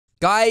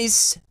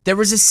Guys, there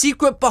is a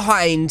secret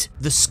behind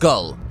the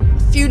skull.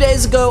 A few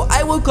days ago,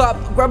 I woke up,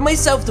 grabbed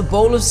myself the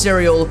bowl of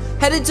cereal,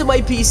 headed to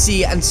my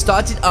PC, and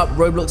started up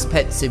Roblox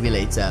Pet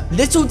Simulator.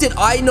 Little did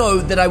I know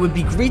that I would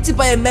be greeted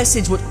by a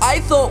message what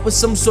I thought was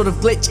some sort of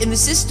glitch in the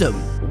system.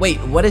 Wait,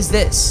 what is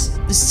this?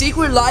 The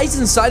secret lies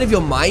inside of your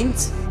mind?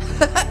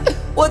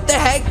 What the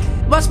heck?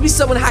 Must be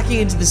someone hacking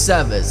into the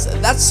servers.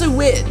 That's so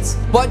weird.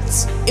 But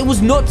it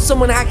was not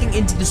someone hacking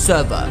into the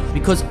server,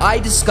 because I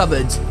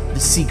discovered the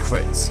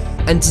secret.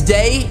 And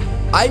today,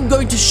 I'm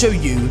going to show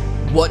you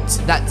what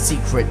that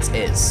secret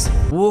is.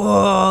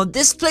 Whoa,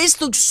 this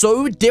place looks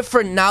so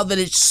different now that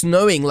it's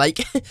snowing. Like,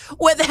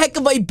 where the heck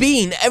have I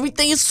been?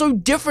 Everything is so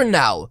different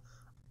now.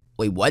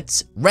 Wait,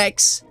 what?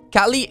 Rex?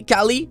 Callie?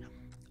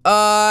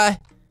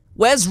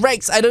 Where's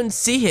Rex? I don't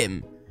see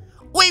him.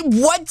 Wait,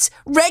 what?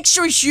 Rex,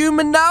 you're a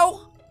human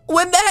now?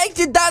 When the heck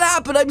did that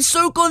happen? I'm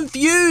so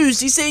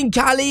confused. He's saying,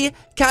 Callie,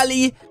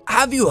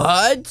 have you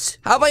heard?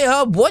 Have I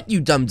heard what, you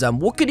dum-dum?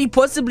 What could he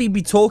possibly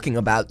be talking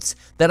about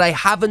that I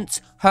haven't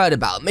heard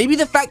about? Maybe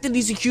the fact that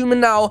he's a human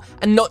now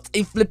and not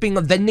a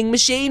flipping vending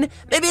machine?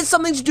 Maybe it's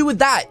something to do with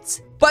that.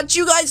 But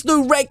you guys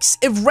know Rex.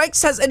 If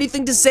Rex has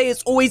anything to say,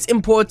 it's always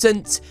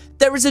important.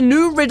 There is a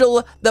new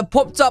riddle that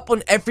popped up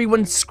on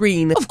everyone's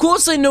screen. Of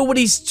course, I know what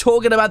he's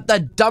talking about,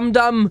 that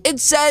dum-dum. It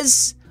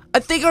says... I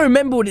think I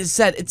remember what it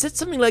said. It said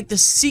something like the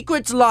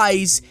secret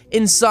lies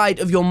inside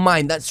of your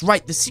mind. That's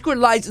right. The secret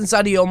lies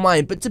inside of your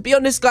mind. But to be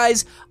honest,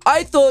 guys,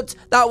 I thought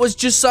that was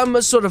just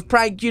some sort of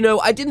prank. You know,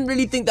 I didn't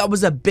really think that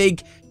was a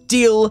big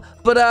deal.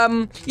 But,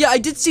 yeah, I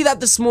did see that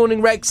this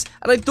morning, Rex.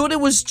 And I thought it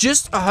was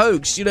just a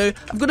hoax, you know.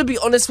 I'm gonna be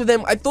honest with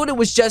him. I thought it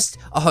was just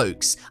a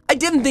hoax. I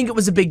didn't think it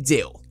was a big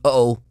deal.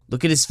 Uh-oh.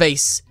 Look at his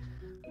face.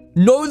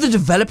 No, the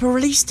developer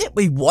released it?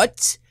 Wait,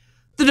 what?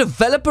 The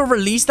developer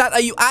released that? Are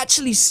you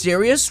actually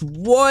serious?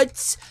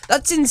 What?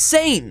 That's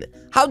insane.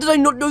 How did I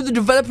not know the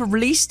developer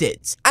released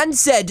it? And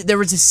said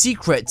there is a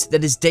secret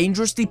that is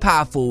dangerously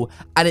powerful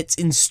and it's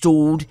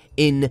installed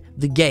in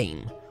the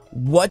game.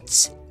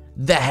 What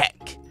the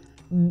heck?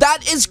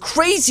 That is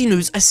crazy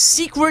news. A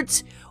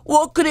secret?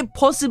 What could it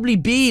possibly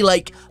be?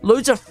 Like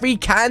loads of free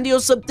candy or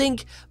something?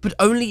 But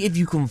only if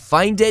you can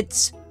find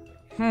it?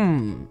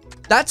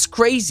 That's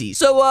crazy.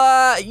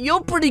 So,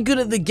 you're pretty good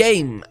at the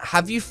game.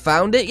 Have you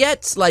found it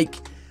yet? Like,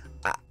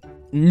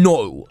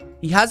 no.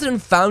 He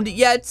hasn't found it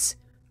yet.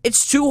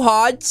 It's too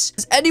hard.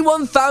 Has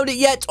anyone found it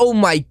yet? Oh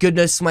my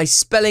goodness, my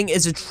spelling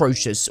is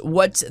atrocious.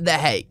 What the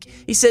heck?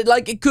 He said,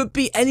 like, it could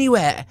be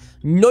anywhere.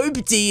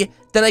 Nobody.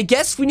 Then I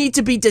guess we need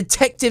to be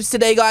detectives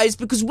today, guys,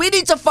 because we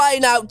need to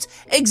find out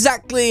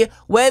exactly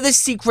where the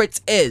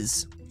secret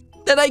is.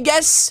 Then I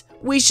guess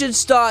we should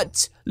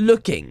start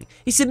looking.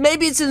 He said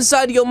maybe it's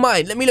inside of your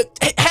mind. Let me look.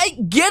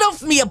 Hey, get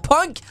off me, you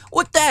punk!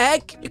 What the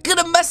heck? You're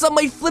gonna mess up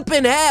my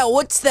flipping hair.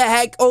 What's the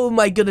heck? Oh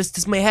my goodness,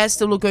 does my hair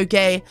still look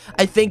okay?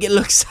 I think it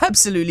looks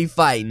absolutely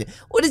fine.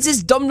 What is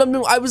this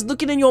dum-dum-dum? I was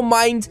looking in your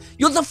mind.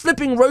 You're the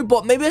flipping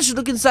robot. Maybe I should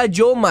look inside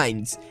your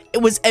mind.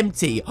 It was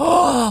empty.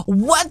 Oh,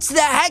 what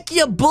the heck,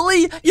 you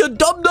bully? You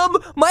dum-dum?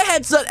 My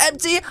head's not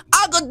empty.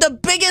 I got the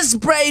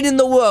biggest brain in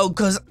the world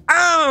because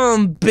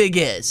I'm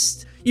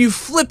biggest. You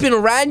flippin'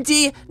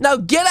 Randy? Now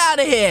get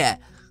out of here!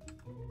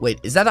 Wait,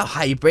 is that a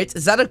hybrid?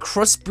 Is that a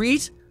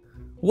crossbreed?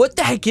 What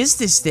the heck is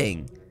this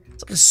thing?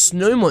 It's like a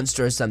snow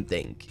monster or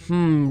something.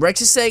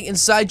 Rex is saying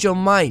inside your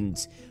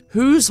mind.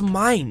 Whose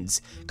mind?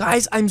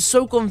 Guys, I'm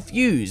so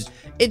confused.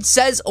 It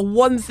says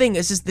one thing.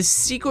 It says the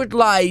secret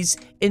lies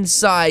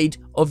inside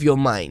of your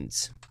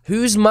mind.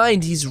 Whose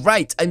mind? He's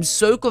right. I'm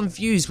so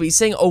confused. But he's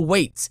saying, oh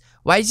wait.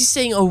 Why is he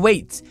saying, oh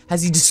wait?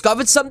 Has he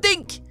discovered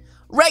something?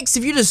 Rex,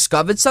 have you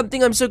discovered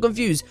something? I'm so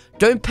confused.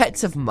 Don't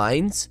pets have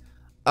minds?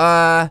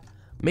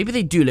 Maybe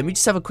they do. Let me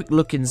just have a quick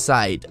look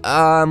inside.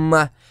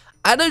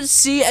 I don't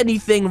see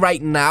anything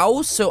right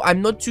now, so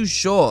I'm not too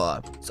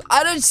sure. So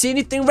I don't see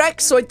anything,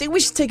 Rex, so I think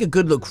we should take a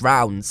good look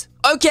round.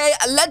 Okay,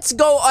 let's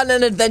go on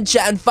an adventure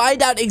and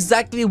find out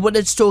exactly what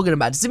it's talking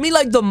about. Does it mean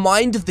like the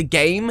mind of the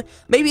game?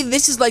 Maybe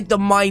this is like the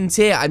mind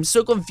here. I'm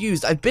so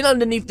confused. I've been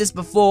underneath this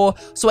before,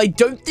 so I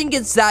don't think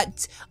it's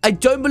that. I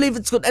don't believe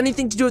it's got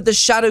anything to do with the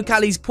Shadow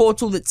Callie's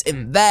portal that's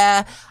in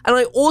there. And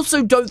I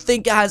also don't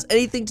think it has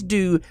anything to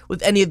do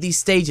with any of these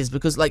stages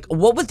because, like,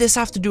 what would this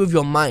have to do with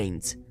your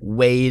mind?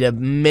 Wait a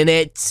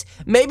minute.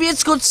 Maybe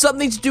it's got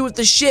something to do with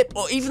the ship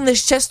or even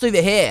this chest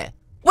over here.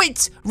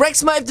 Wait,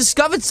 Rex might have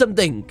discovered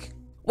something.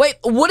 Wait,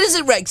 what is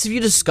it, Rex? Have you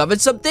discovered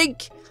something?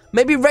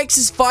 Maybe Rex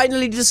has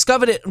finally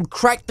discovered it and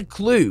cracked the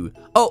clue.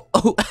 Oh,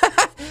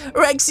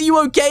 Rex, are you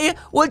okay?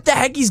 What the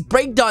heck? He's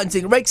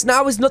breakdancing. Rex,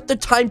 now is not the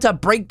time to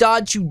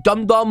breakdance, you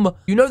dum-dum.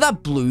 You know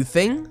that blue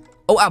thing?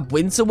 Oh, at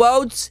Winter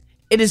World?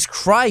 It is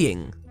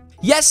crying.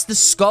 Yes, the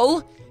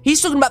skull.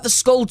 He's talking about the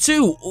skull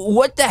too.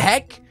 What the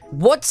heck?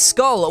 What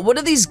skull? What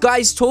are these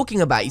guys talking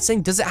about? He's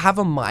saying, does it have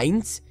a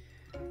mind?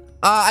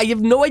 I have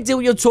no idea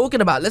what you're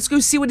talking about. Let's go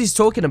see what he's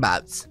talking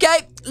about.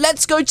 Okay,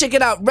 let's go check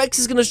it out. Rex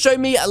is going to show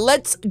me.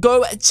 Let's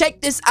go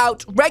check this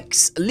out.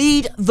 Rex,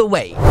 lead the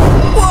way.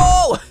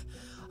 Whoa!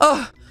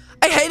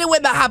 I hate it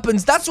when that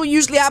happens. That's what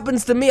usually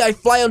happens to me. I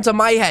fly onto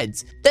my head.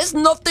 There's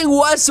nothing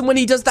worse than when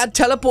he does that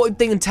teleporting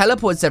thing and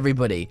teleports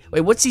everybody.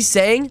 Wait, what's he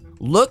saying?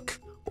 Look?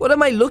 What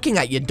am I looking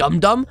at, you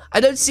dum-dum? I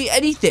don't see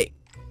anything.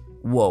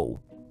 Whoa.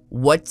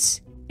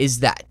 What is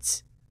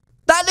that?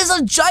 That is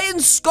a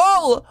giant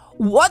skull.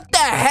 What the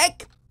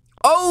heck?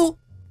 Oh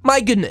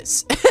my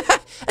goodness.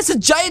 It's a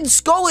giant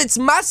skull. It's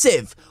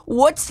massive.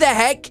 What the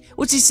heck?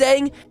 What's he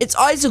saying? Its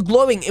eyes are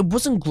glowing. It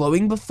wasn't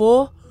glowing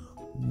before.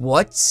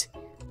 What?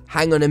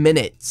 Hang on a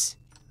minute.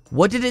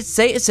 What did it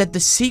say? It said the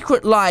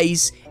secret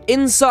lies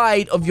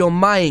inside of your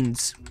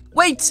mind.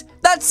 Wait,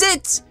 that's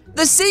it.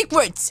 The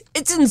secret.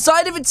 It's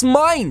inside of its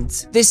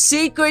mind. The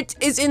secret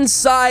is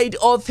inside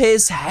of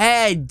his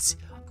head.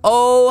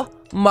 Oh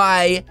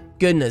my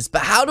goodness.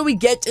 But how do we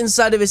get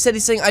inside of his head?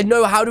 He's saying, I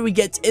know. How do we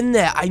get in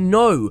there? I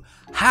know.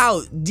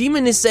 How?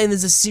 Demon is saying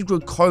there's a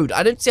secret code.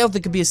 I don't see how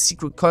there could be a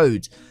secret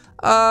code.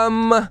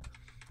 I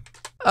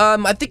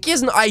think he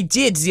has an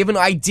idea. Does he have an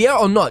idea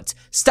or not?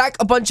 Stack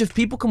a bunch of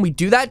people. Can we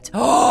do that?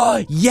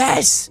 Oh,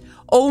 yes.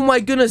 Oh my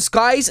goodness,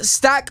 guys.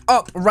 Stack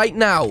up right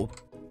now.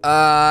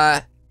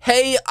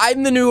 Hey,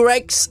 I'm the new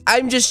Rex.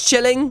 I'm just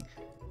chilling.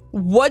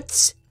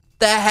 What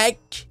the heck?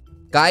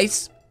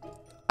 Guys,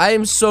 I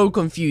am so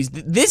confused.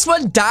 This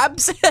one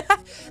dabs.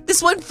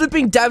 This one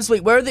flipping dabs.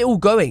 Wait, where are they all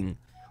going?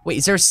 Wait,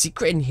 is there a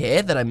secret in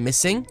here that I'm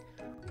missing?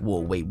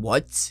 Whoa, wait,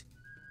 what?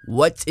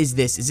 What is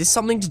this? Is this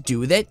something to do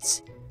with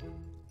it?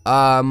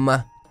 I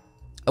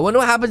wonder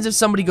what happens if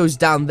somebody goes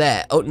down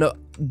there. Oh, no,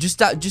 just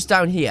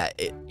down here.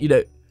 You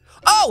know.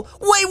 Oh,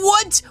 wait,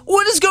 what?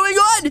 What is going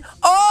on?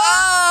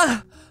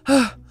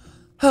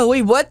 Oh,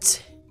 wait,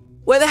 what?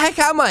 Where the heck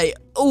am I?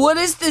 What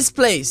is this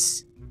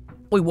place?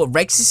 Wait, what?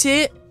 Rex is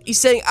here? He's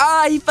saying,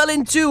 he fell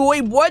in too.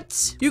 Wait,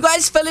 what? You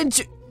guys fell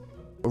into...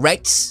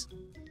 Rex?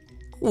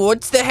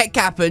 What the heck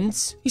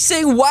happened? He's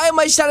saying, why am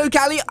I Shadow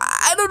Callie?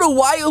 I don't know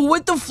why.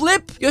 What the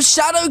flip? You're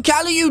Shadow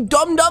Callie, you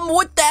dum-dum.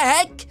 What the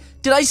heck?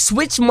 Did I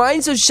switch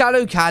minds of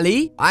Shadow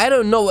Callie? I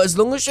don't know. As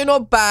long as you're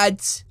not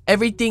bad,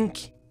 everything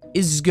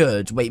is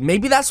good. Wait,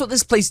 maybe that's what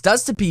this place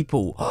does to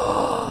people.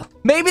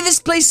 Maybe this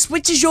place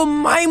switches your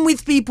mind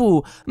with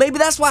people. Maybe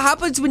that's what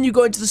happens when you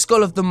go into the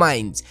Skull of the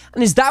Mind.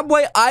 And is that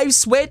why I've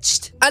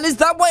switched? And is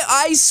that why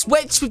I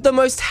switched with the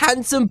most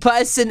handsome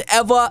person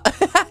ever?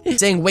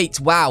 Saying, wait,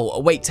 wow.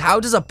 Wait, how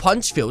does a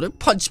punch feel? Don't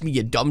punch me,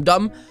 you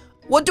dum-dum.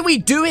 What do we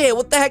do here?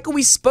 What the heck are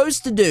we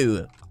supposed to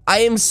do? I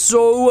am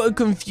so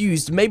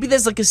confused. Maybe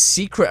there's like a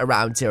secret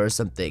around here or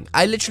something.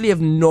 I literally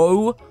have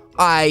no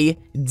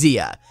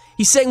idea.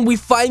 He's saying we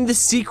find the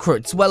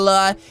secrets.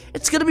 Well,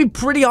 it's gonna be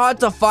pretty hard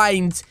to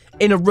find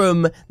in a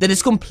room that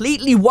is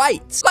completely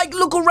white. Like,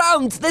 look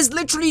around. There's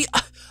literally...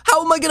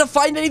 How am I gonna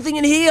find anything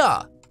in here?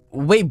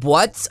 Wait,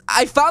 what?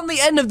 I found the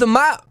end of the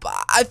map.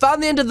 I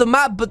found the end of the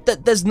map,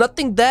 but there's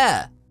nothing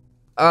there.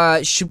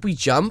 Should we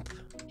jump?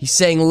 He's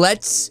saying,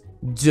 let's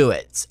do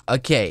it.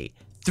 Okay.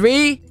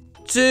 3,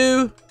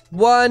 2,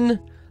 1.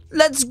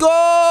 Let's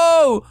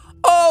go!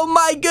 Oh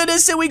my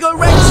goodness, here we go,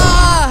 Rex!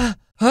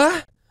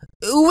 Huh?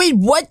 Wait,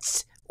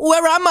 what?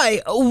 Where am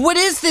I? What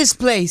is this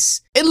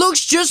place? It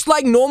looks just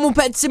like normal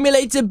Pet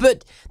Simulator,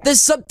 but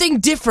there's something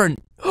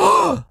different.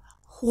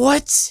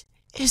 What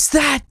is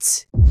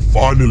that?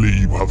 Finally,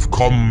 you have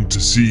come to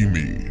see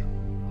me.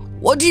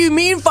 What do you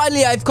mean,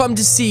 finally I've come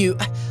to see you?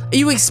 Are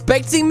you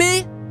expecting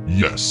me?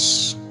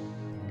 Yes.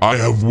 I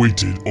have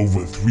waited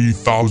over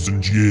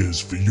 3,000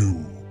 years for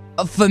you.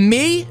 For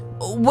me?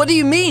 What do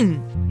you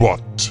mean?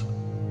 But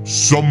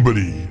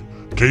somebody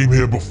came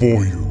here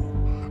before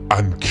you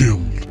and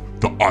killed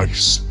the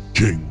Ice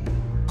King.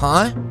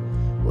 Huh?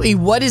 Wait,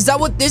 what? Is that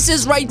what this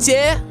is right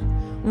here?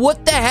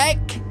 What the heck?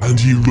 And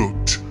he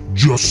looked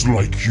just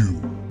like you,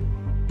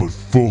 but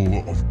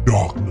full of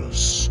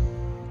darkness.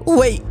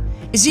 Wait,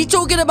 is he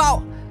talking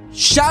about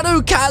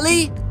Shadow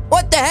Callie?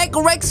 What the heck,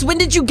 Rex? When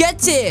did you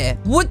get here?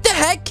 What the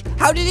heck?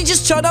 How did he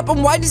just turn up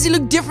and why does he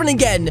look different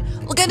again?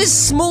 Look at his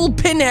small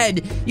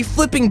pinhead. You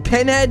flipping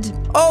pinhead.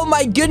 Oh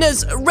my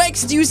goodness.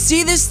 Rex, do you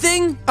see this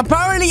thing?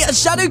 Apparently,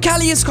 Shadow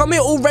Callie has come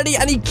here already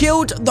and he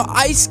killed the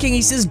Ice King.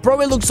 He says,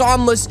 bro, it looks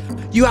harmless.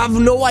 You have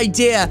no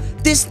idea.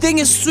 This thing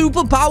is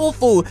super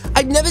powerful.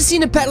 I've never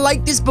seen a pet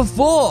like this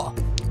before.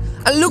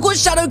 And look what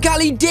Shadow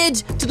Callie did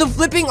to the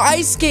flipping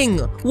Ice King.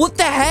 What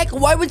the heck?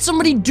 Why would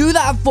somebody do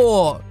that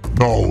for?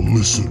 Now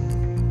listen.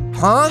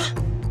 Huh?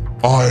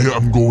 I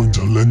am going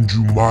to lend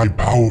you my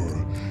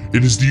power.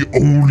 It is the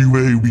only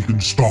way we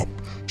can stop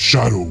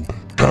Shadow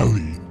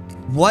Callie.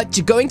 What?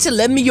 You're going to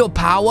lend me your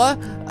power?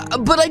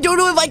 But I don't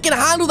know if I can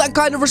handle that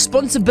kind of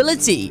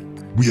responsibility.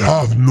 We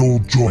have no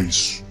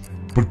choice.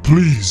 But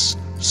please,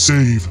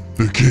 save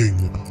the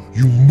king.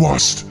 You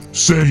must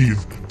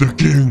save the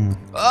king.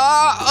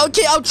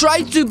 Okay, I'll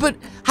try to, but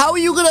how are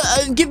you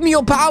gonna give me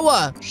your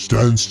power?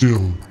 Stand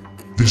still.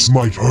 This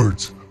might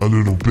hurt a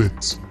little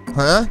bit.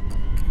 Huh?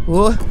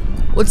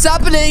 What's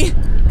happening?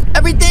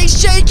 Everything's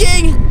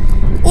shaking!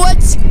 What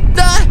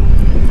the...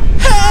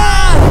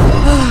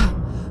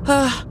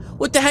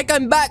 What the heck?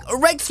 I'm back!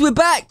 Rex, we're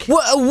back!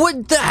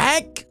 What the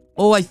heck?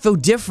 Oh, I feel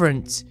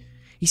different.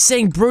 He's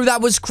saying, bro,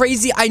 that was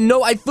crazy. I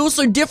know, I feel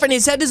so different.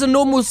 His head is a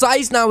normal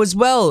size now as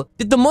well.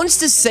 Did the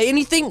monster say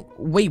anything?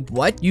 Wait,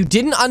 what? You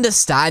didn't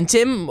understand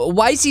him?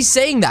 Why is he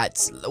saying that?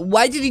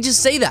 Why did he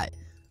just say that?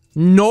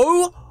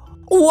 No?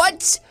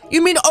 What?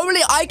 You mean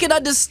only I can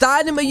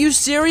understand him? Are you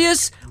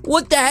serious?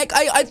 What the heck?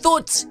 I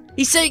thought...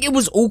 He's saying it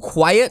was all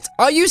quiet.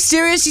 Are you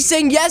serious? He's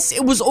saying, yes,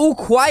 it was all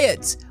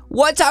quiet.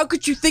 What? How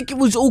could you think it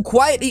was all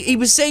quiet? He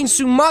was saying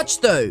so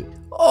much, though.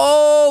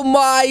 Oh,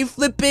 my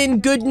flipping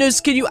goodness.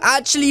 Can you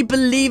actually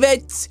believe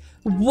it?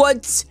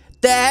 What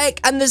the heck?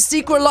 And the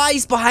secret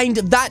lies behind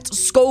that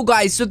skull,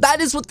 guys. So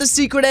that is what the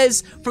secret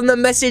is from the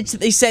message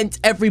that they sent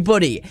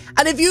everybody.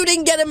 And if you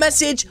didn't get a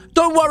message,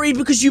 don't worry,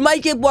 because you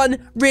might get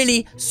one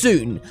really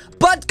soon.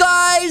 But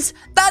guys,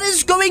 that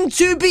is going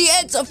to be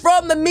it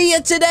from me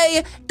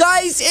today.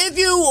 Guys, if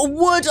you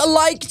would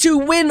like to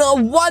win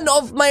one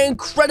of my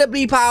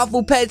incredibly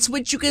powerful pets,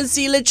 which you can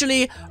see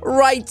literally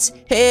right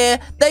here,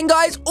 then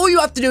guys, all you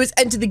have to do is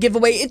enter the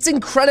giveaway. It's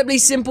incredibly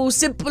simple.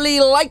 Simply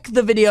like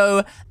the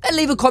video and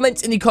leave a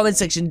comment in the comment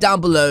section down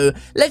below,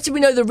 letting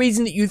me know the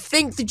reason that you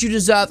think that you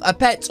deserve a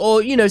pet,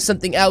 or you know,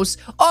 something else.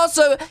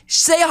 Also,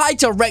 say hi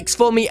to Rex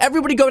for me.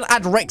 Everybody go and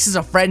add Rex as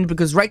a friend,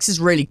 because Rex is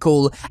really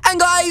cool. And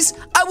guys,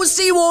 I will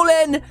see you all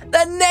in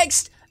the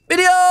next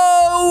video.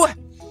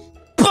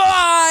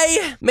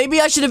 Bye. Maybe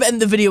I should have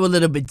ended the video a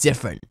little bit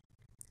different.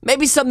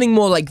 Maybe something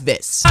more like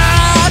this.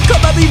 Ah,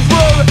 come at me,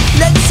 bro.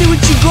 Let's see what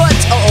you got.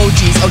 Oh,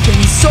 jeez. Okay,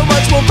 he's so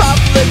much more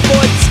powerful than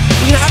bots.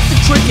 We're gonna have to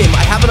trick him.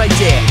 I have an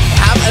idea.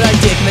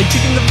 Can I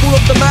trick him to fall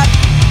off the map?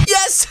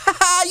 Yes!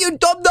 Haha, you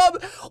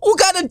dum-dum. What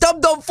kind of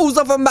dum-dum falls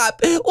off a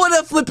map? What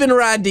a flippin'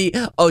 Randy.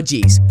 Oh,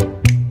 jeez.